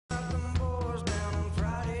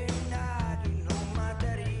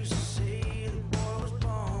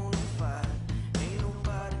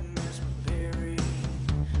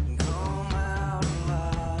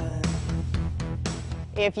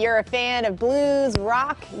If you're a fan of blues,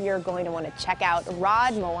 rock, you're going to want to check out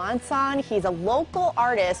Rod Melancon. He's a local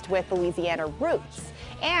artist with Louisiana roots.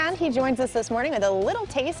 And he joins us this morning with a little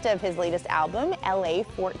taste of his latest album, LA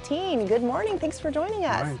 14. Good morning. Thanks for joining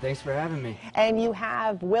us. Good morning. Thanks for having me. And you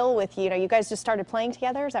have Will with you. You guys just started playing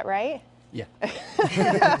together, is that right? Yeah.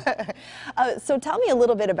 So tell me a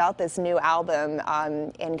little bit about this new album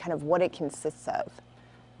and kind of what it consists of.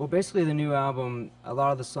 Well, basically the new album, a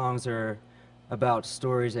lot of the songs are about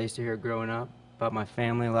stories I used to hear growing up, about my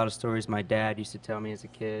family, a lot of stories my dad used to tell me as a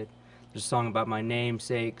kid. There's a song about my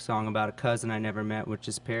namesake, song about a cousin I never met, which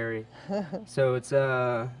is Perry. So it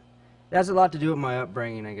has a lot to do with my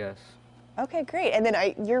upbringing, I guess. Okay, great. And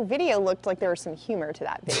then your video looked like there was some humor to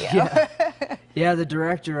that video. Yeah, yeah, the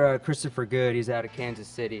director, Christopher Good, he's out of Kansas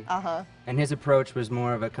City. And his approach was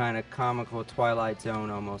more of a kind of comical Twilight Zone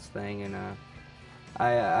almost thing, and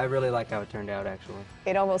I really like how it turned out, actually.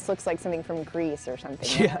 It almost looks like something from Grease or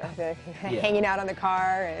something. Yeah. Hanging out on the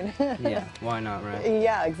car. And yeah, why not, right?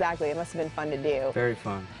 Yeah, exactly. It must have been fun to do. Very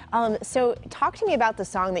fun. So talk to me about the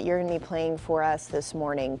song that you're going to be playing for us this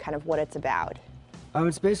morning, kind of what it's about.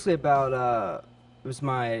 It's basically about, it was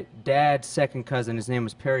my dad's second cousin. His name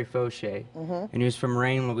was Perry Fauché, and he was from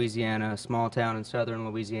Rain, Louisiana, a small town in southern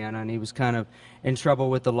Louisiana, and he was kind of in trouble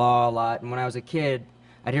with the law a lot. And when I was a kid,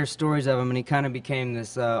 I'd hear stories of him, and he kind of became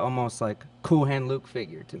this almost like Cool Hand Luke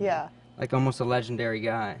figure to me. Yeah. Like almost a legendary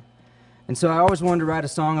guy. And so I always wanted to write a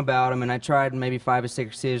song about him, and I tried maybe 5 or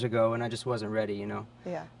 6 years ago, and I just wasn't ready, you know?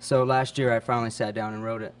 Yeah. So last year I finally sat down and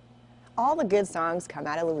wrote it. All the good songs come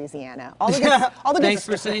out of Louisiana. All the good, all the Thanks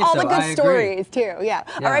good, for saying all so. the good stories too. Yeah.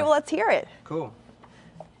 All right. Well, let's hear it. Cool.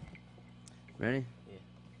 Ready?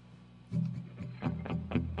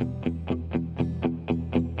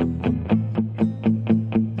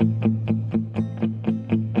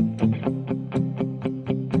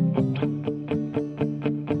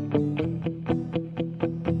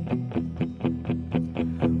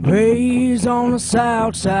 Raised on the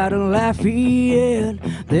south side of Lafayette,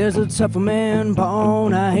 there's a tougher man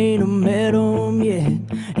born, I ain't met him yet.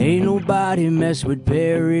 Ain't nobody mess with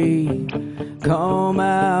Perry, come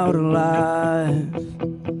out alive.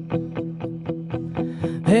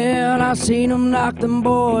 Hell, I seen him knock them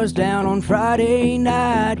boys down on Friday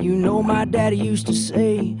night. You know my daddy used to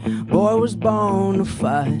say, boy was born to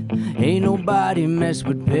fight. Ain't nobody mess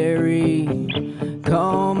with Perry,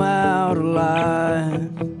 come out alive.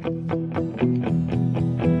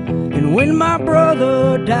 And when my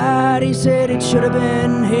brother died, he said it should have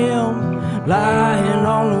been him, lying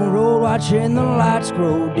on the road watching the lights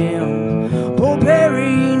grow dim. Poor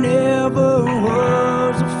Perry never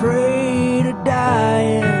was afraid of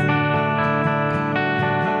dying,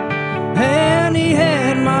 and he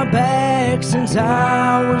had my back since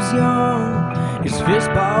I was young. His fist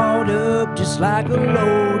balled up just like a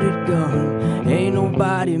loaded gun. Ain't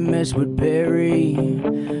nobody mess with Perry,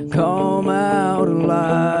 come out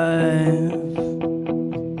alive.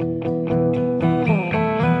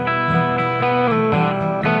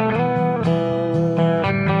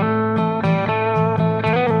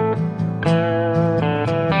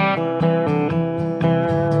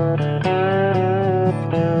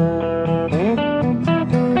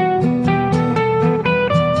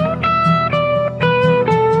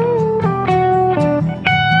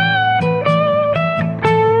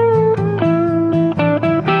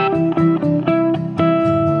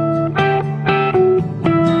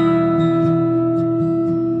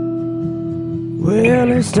 Well,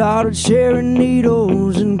 he started sharing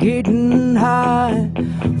needles and getting high.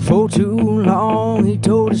 For too long he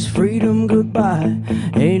told his freedom goodbye.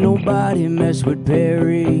 Ain't nobody mess with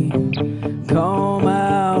Perry, come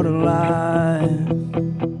out alive.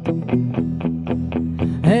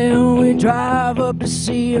 And we drive up to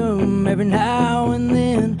see him every now and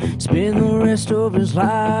then. Spend the rest of his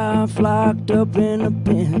life locked up in a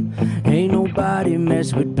pen. Ain't nobody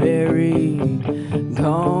mess with Perry,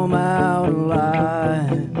 come out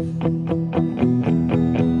alive.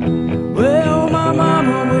 Well, my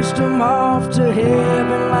mama wished him off to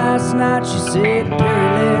heaven last night. She said,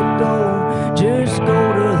 Perry, let go, just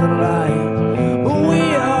go to the light. But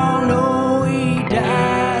we all know he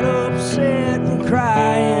died upset and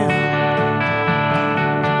crying,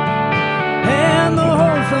 and the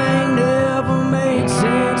whole thing never made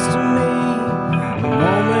sense to me. A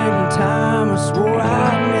moment in time I swore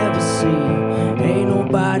I'd never see. Ain't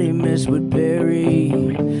nobody mess with Perry,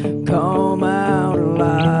 come out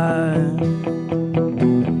alive.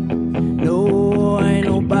 No, ain't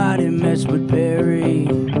nobody mess with Perry,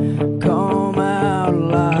 come out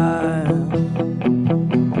alive.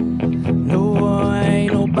 No,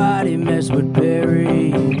 ain't nobody mess with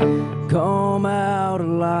Perry, come out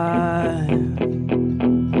alive.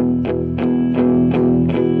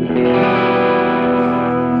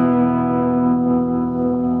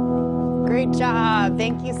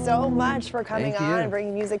 Thank you so much for coming on and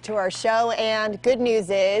bringing music to our show. And good news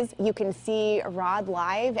is you can see Rod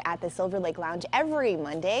live at the Silver Lake Lounge every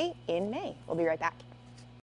Monday in May. We'll be right back.